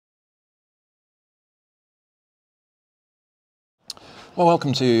Well,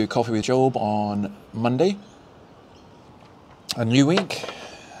 welcome to Coffee with Job on Monday, a new week,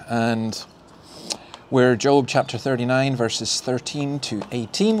 and we're Job chapter 39, verses 13 to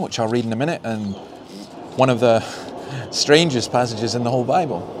 18, which I'll read in a minute, and one of the strangest passages in the whole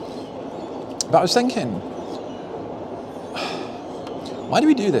Bible. But I was thinking, why do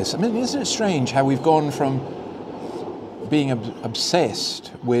we do this? I mean, isn't it strange how we've gone from being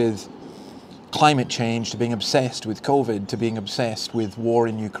obsessed with climate change to being obsessed with COVID to being obsessed with war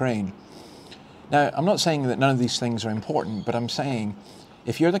in Ukraine? Now, I'm not saying that none of these things are important, but I'm saying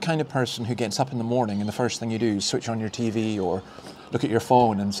if you're the kind of person who gets up in the morning and the first thing you do is switch on your TV or look at your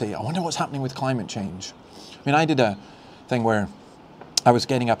phone and say, I wonder what's happening with climate change. I mean, I did a thing where I was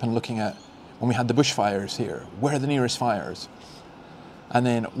getting up and looking at when we had the bushfires here, where are the nearest fires? And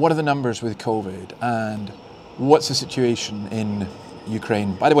then what are the numbers with COVID? And what's the situation in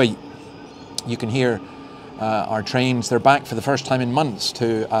Ukraine? By the way, you can hear our trains, they're back for the first time in months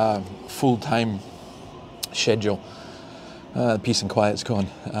to a full-time schedule. Peace and quiet's gone.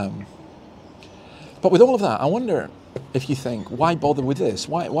 But with all of that, I wonder if you think, why bother with this?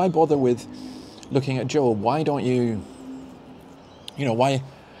 Why bother with looking at Job? Why don't why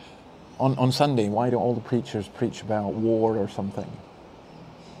on Sunday, why don't all the preachers preach about war or something?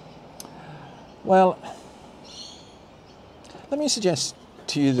 Well, let me suggest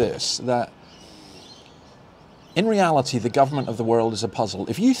to you this, that in reality, the government of the world is a puzzle.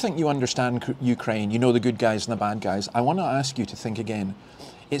 If you think you understand Ukraine, you know the good guys and the bad guys, I want to ask you to think again.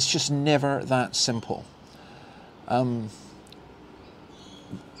 It's just never that simple. The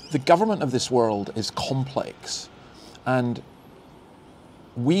government of this world is complex, and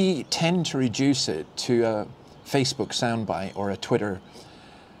we tend to reduce it to a Facebook soundbite or a Twitter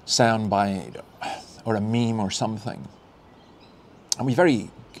soundbite or a meme or something. And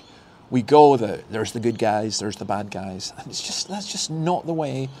we go that there's the good guys, there's the bad guys. And that's just not the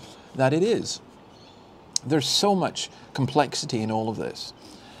way that it is. There's so much complexity in all of this.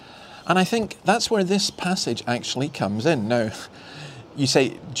 And I think that's where this passage actually comes in. Now, you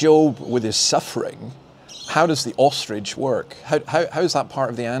say, Job with his suffering, how does the ostrich work? How is that part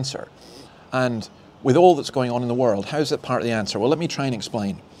of the answer? And with all that's going on in the world, how is it part of the answer? Well, let me try and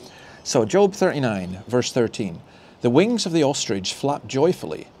explain. So, Job 39, verse 13. The wings of the ostrich flap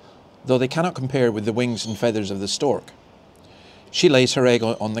joyfully, though they cannot compare with the wings and feathers of the stork. She lays her egg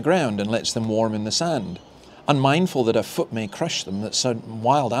on the ground and lets them warm in the sand, unmindful that a foot may crush them, that some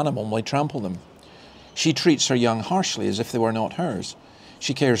wild animal may trample them. She treats her young harshly as if they were not hers.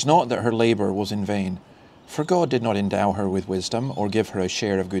 She cares not that her labour was in vain, for God did not endow her with wisdom or give her a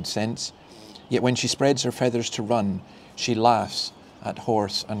share of good sense. Yet when she spreads her feathers to run, she laughs at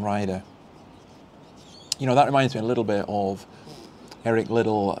horse and rider. You know, that reminds me a little bit of Eric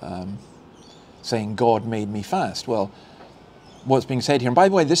Liddell saying, God made me fast. Well, what's being said here, and by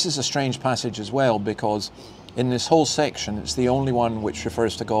the way, this is a strange passage as well, because in this whole section, it's the only one which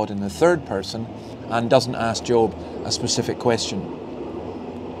refers to God in the third person and doesn't ask Job a specific question.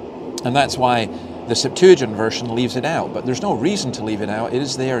 And that's why the Septuagint version leaves it out, but there's no reason to leave it out. It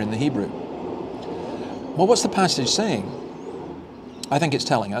is there in the Hebrew. Well, what's the passage saying? I think it's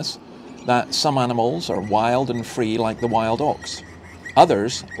telling us that some animals are wild and free like the wild ox.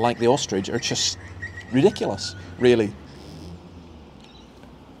 Others, like the ostrich, are just ridiculous, really.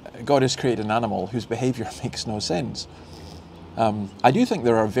 God has created an animal whose behavior makes no sense. I do think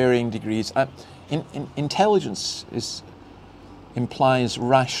there are varying degrees. Intelligence implies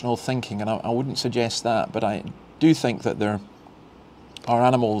rational thinking, and I wouldn't suggest that, but I do think that there are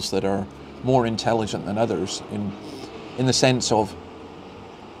animals that are more intelligent than others in the sense of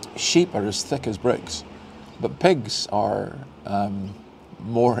sheep are as thick as bricks, but pigs are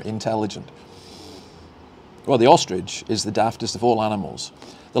more intelligent. Well, the ostrich is the daftest of all animals.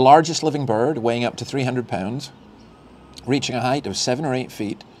 The largest living bird, weighing up to 300 pounds, reaching a height of 7 or 8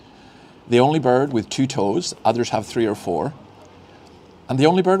 feet. The only bird with 2 toes, others have 3 or 4. And the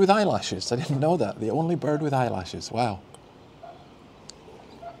only bird with eyelashes. I didn't know that. The only bird with eyelashes. Wow.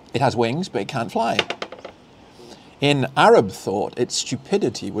 It has wings, but it can't fly. In Arab thought, its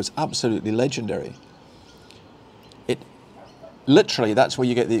stupidity was absolutely legendary. Literally, that's where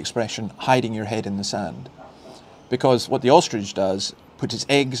you get the expression, hiding your head in the sand. Because what the ostrich does, puts its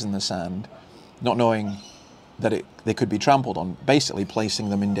eggs in the sand, not knowing that they could be trampled on, basically placing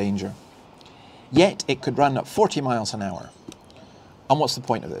them in danger. Yet, it could run at 40 miles an hour. And what's the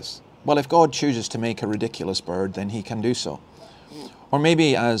point of this? Well, if God chooses to make a ridiculous bird, then he can do so. Or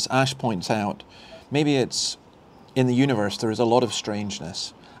maybe, as Ash points out, maybe it's in the universe there is a lot of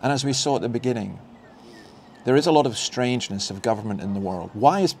strangeness. And as we saw at the beginning, there is a lot of strangeness of government in the world.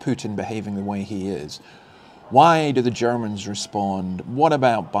 Why is Putin behaving the way he is? Why do the Germans respond? What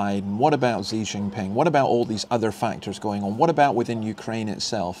about Biden? What about Xi Jinping? What about all these other factors going on? What about within Ukraine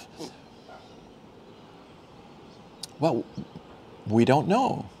itself? Well, we don't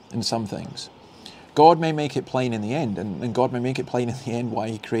know in some things. God may make it plain in the end, and God may make it plain in the end why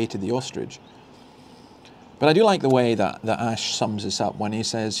he created the ostrich. But I do like the way that Ash sums this up when he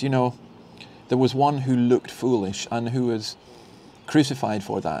says, you know, there was one who looked foolish and who was crucified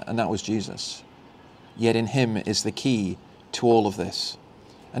for that, and that was Jesus. Yet in him is the key to all of this.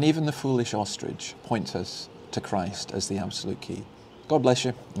 And even the foolish ostrich points us to Christ as the absolute key. God bless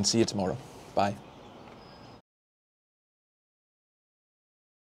you, and see you tomorrow. Bye.